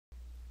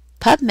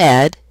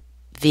Pubmed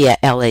via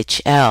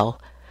LHL,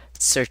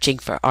 searching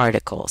for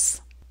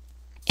articles.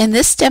 In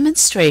this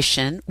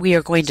demonstration, we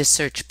are going to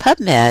search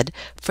Pubmed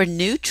for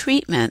new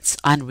treatments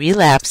on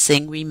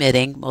relapsing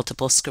remitting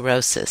multiple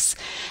sclerosis,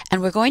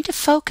 and we're going to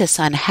focus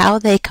on how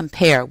they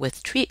compare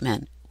with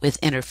treatment with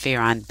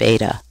interferon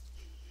beta.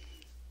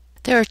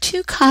 There are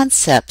two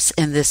concepts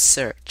in this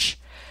search: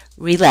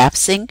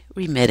 relapsing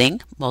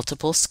remitting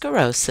multiple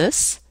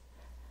sclerosis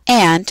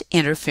and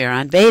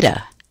interferon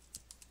beta.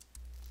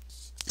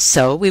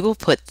 So we will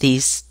put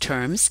these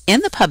terms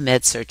in the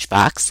Pubmed search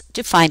box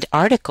to find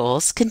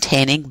articles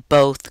containing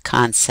both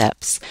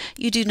concepts.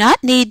 You do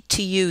not need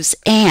to use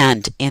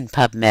 "and" in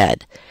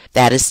Pubmed.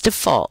 That is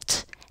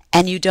default.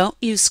 And you don't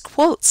use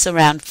quotes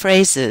around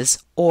phrases,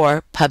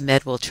 or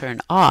Pubmed will turn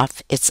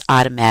off its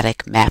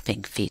automatic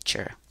mapping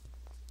feature.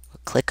 We'll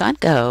click on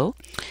Go,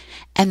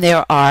 and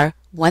there are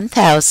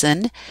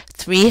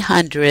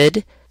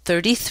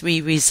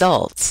 1,333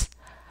 results,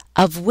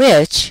 of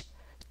which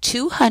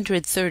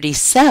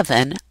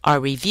 237 are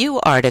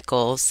review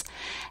articles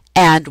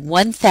and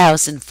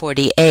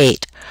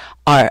 1,048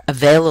 are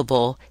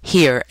available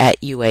here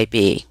at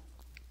UAB.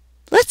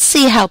 Let's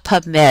see how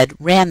Pubmed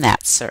ran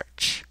that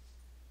search.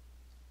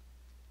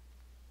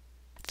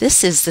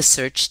 This is the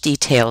search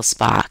details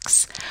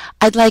box.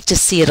 I'd like to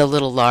see it a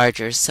little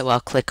larger, so I'll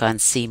click on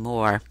See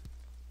More.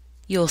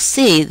 You'll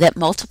see that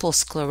multiple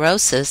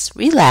sclerosis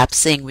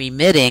relapsing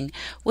remitting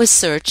was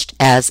searched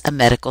as a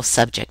medical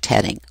subject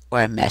heading,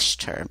 or a MESH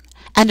term,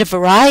 and a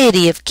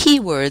variety of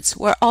keywords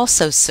were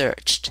also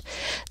searched.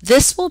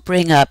 This will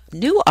bring up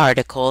new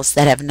articles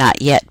that have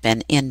not yet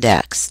been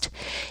indexed.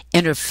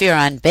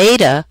 Interferon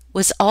beta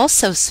was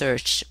also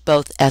searched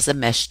both as a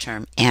MESH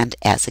term and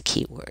as a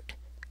keyword.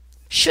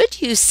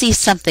 Should you see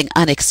something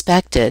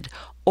unexpected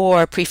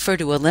or prefer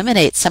to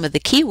eliminate some of the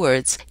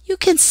keywords, you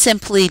can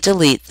simply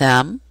delete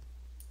them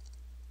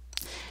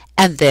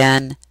and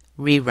then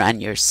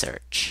rerun your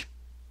search.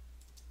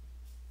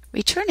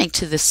 Returning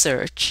to the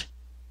search,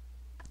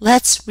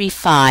 let's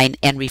refine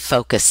and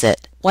refocus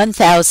it.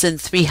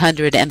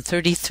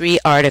 1,333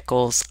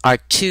 articles are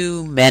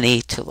too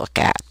many to look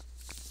at.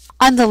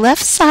 On the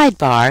left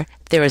sidebar,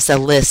 there is a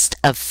list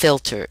of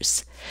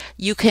filters.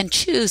 You can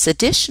choose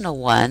additional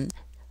one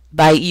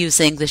by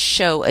using the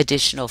Show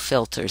Additional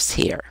Filters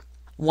here.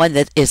 One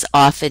that is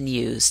often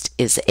used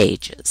is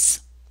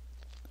ages.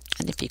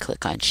 And if you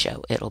click on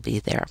Show, it'll be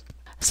there.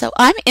 So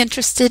I'm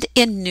interested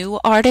in new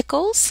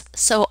articles,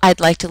 so I'd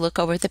like to look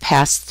over the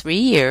past 3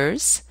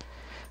 years.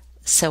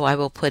 So I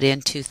will put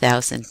in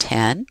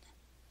 2010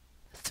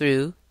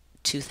 through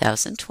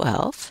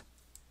 2012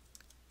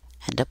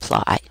 and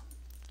apply.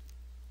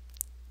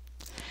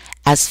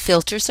 As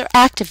filters are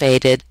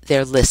activated,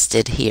 they're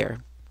listed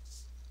here.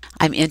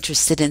 I'm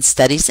interested in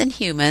studies in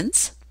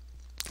humans,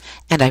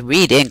 and I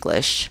read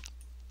English.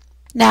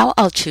 Now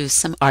I'll choose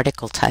some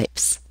article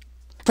types.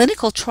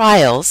 Clinical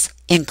trials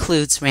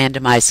includes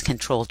randomized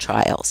control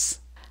trials.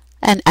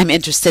 And I'm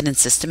interested in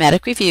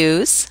systematic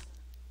reviews,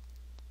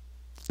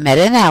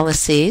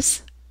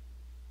 meta-analyses,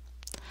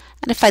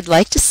 and if I'd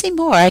like to see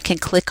more, I can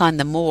click on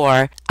the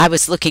More. I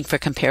was looking for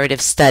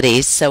comparative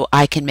studies, so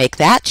I can make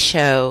that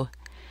show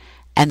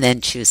and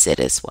then choose it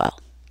as well.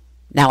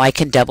 Now I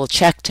can double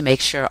check to make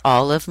sure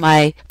all of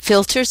my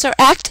filters are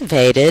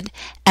activated,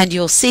 and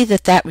you'll see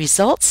that that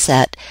result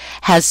set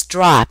has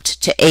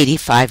dropped to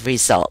 85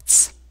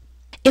 results.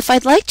 If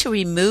I'd like to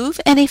remove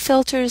any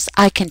filters,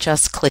 I can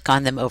just click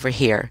on them over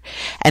here.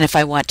 And if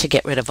I want to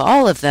get rid of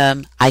all of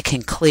them, I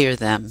can clear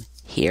them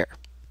here.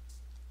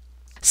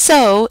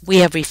 So we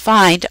have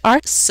refined our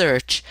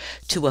search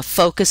to a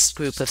focused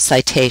group of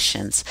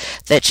citations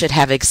that should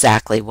have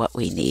exactly what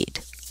we need.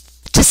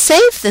 To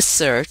save the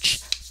search,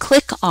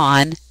 click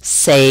on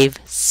Save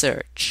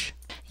Search.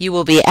 You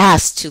will be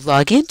asked to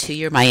log into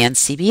your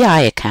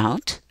MyNCBI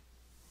account.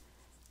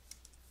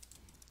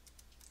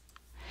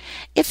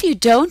 If you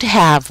don't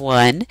have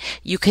one,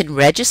 you can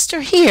register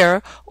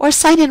here or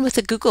sign in with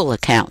a Google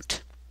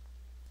account.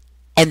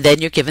 And then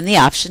you're given the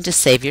option to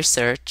save your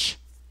search.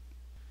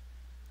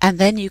 And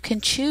then you can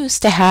choose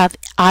to have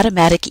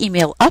automatic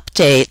email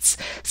updates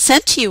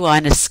sent to you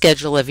on a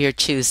schedule of your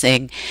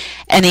choosing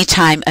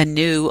anytime a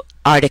new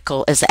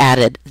article is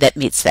added that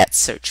meets that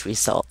search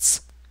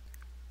results.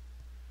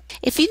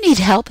 If you need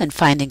help in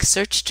finding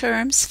search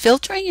terms,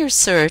 filtering your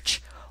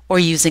search, or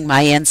using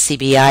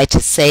MyNCBI to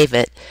save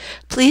it,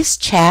 please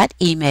chat,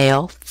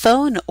 email,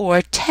 phone,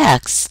 or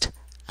text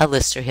a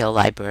Lister Hill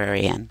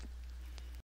librarian.